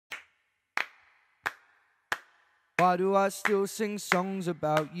Why do I still sing songs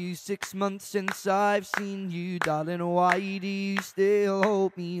about you 6 months since I've seen you, darling? Why do you still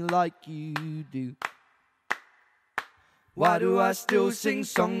hold me like you do? Why do I still sing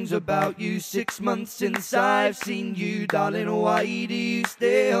songs about you 6 months since I've seen you, darling? Why do you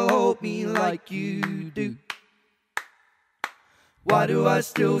still hold me like you do? Why do I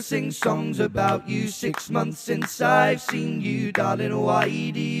still sing songs about you 6 months since I've seen you, darling? Why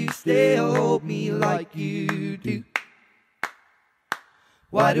do you still hold me like you do?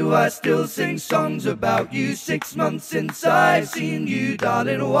 Why do I still sing songs about you 6 months since I've seen you,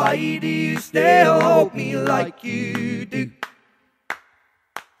 darling? Why do you still hold me like you do?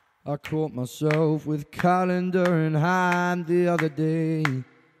 I caught myself with calendar in hand the other day,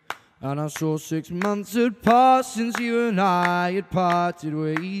 and I saw 6 months had passed since you and I had parted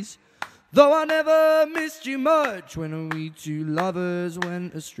ways. Though I never missed you much when we two lovers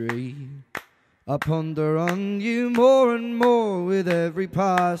went astray, I ponder on you more and more with every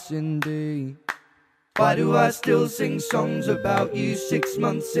passing day. Why do I still sing songs about you 6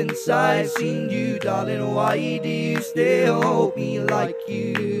 months since I've seen you, darling? Why do you still hold me like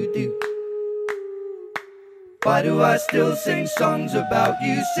you do? Why do I still sing songs about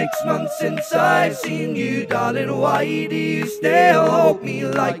you 6 months since I've seen you, darling? Why do you still hold me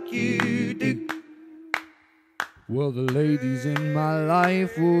like you do? Well, the ladies in my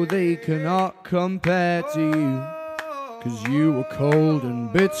life, well, they cannot compare to you, 'cause you were cold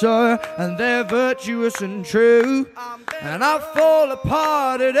and bitter, and they're virtuous and true. And I fall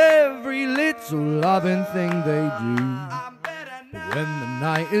apart at every little loving thing they do. But when the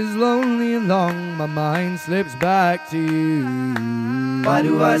night is lonely and long, my mind slips back to you. Why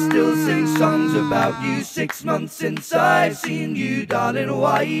do I still sing songs about you 6 months since I've seen you, darling?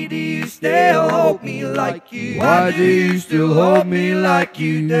 Why do you still hold me like you? Why do you still hold me like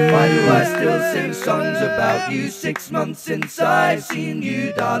you do? Why do I still sing songs about you 6 months since I've seen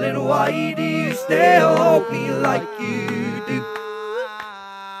you, darling? Why do you still hold me like you do?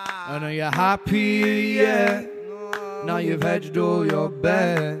 And are you happy yet? Now you've hedged all your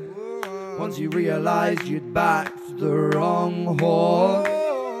bets. Once you realized you'd backed the wrong horse,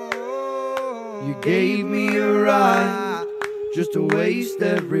 you gave me a ride just to waste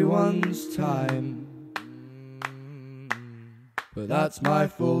everyone's time. But that's my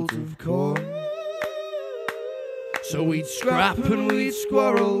fault, of course. So we'd scrap and we'd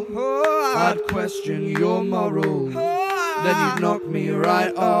squirrel, I'd question your morals, then you'd knock me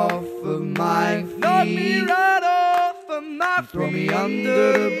right off of my feet, throw me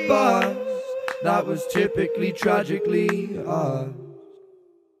under the bus. That was typically, tragically us.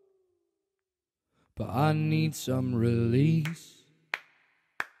 But I need some release.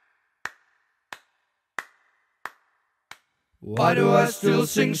 Why do I still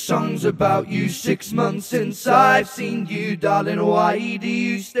sing songs about you 6 months since I've seen you, darling? Why do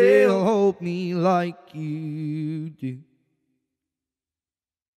you still hold me like you do?